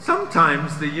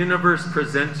sometimes the universe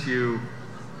presents you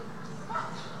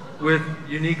with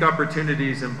unique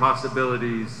opportunities and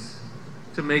possibilities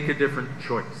to make a different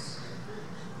choice.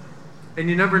 And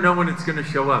you never know when it's going to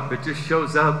show up. It just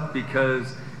shows up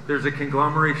because there's a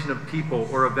conglomeration of people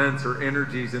or events or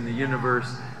energies in the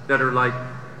universe that are like,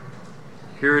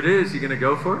 here it is, you going to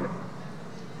go for it?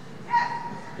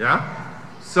 Yeah?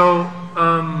 So,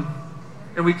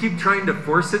 and we keep trying to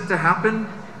force it to happen.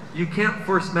 You can't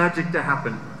force magic to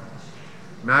happen.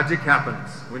 Magic happens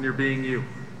when you're being you.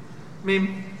 I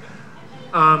mean,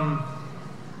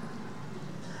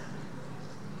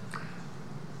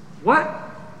 what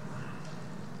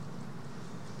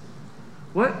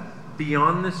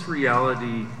beyond this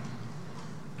reality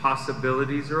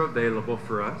possibilities are available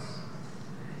for us?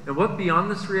 And what beyond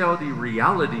this reality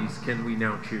realities can we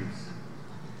now choose?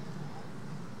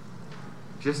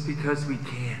 Just because we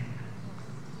can.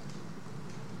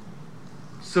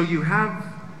 So you have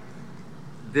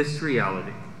this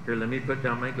reality. Here, let me put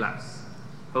down my glass.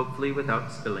 Hopefully without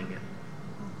spilling it.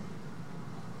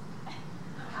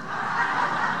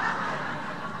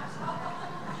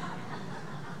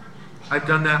 I've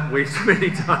done that way too many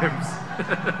times.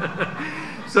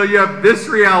 So you have this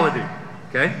reality,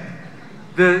 okay?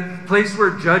 The place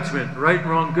where judgment, right,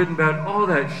 wrong, good and bad, all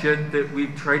that shit that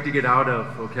we've tried to get out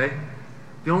of, okay?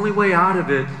 The only way out of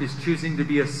it is choosing to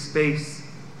be a space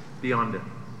beyond it,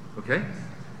 okay?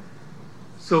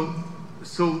 So,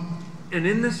 and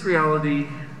in this reality,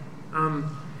 and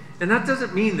that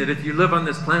doesn't mean that if you live on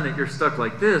this planet, you're stuck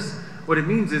like this. What it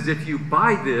means is if you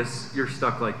buy this, you're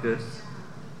stuck like this.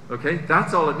 Okay?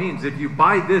 That's all it means. If you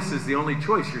buy this as the only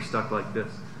choice, you're stuck like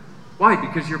this. Why?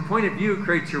 Because your point of view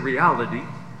creates your reality.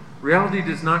 Reality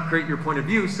does not create your point of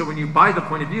view, so when you buy the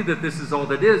point of view that this is all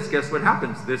that is, guess what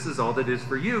happens? This is all that is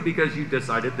for you because you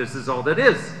decided this is all that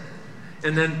is.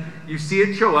 And then you see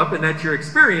it show up, and that's your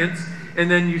experience, and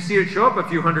then you see it show up a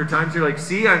few hundred times, you're like,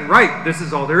 see, I'm right, this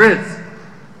is all there is.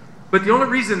 But the only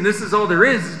reason this is all there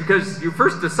is because you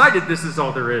first decided this is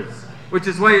all there is, which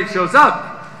is why it shows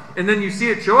up. And then you see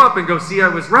it show up and go, see, I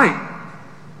was right.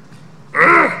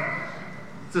 Ugh!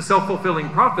 It's a self-fulfilling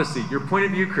prophecy. Your point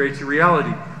of view creates your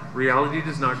reality. Reality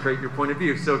does not create your point of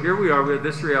view. So here we are with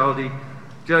this reality,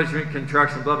 judgment,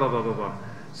 contraction, blah, blah, blah, blah, blah.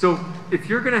 So if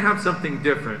you're going to have something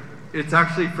different, it's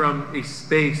actually from a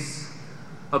space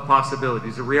of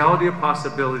possibilities, a reality of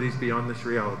possibilities beyond this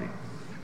reality.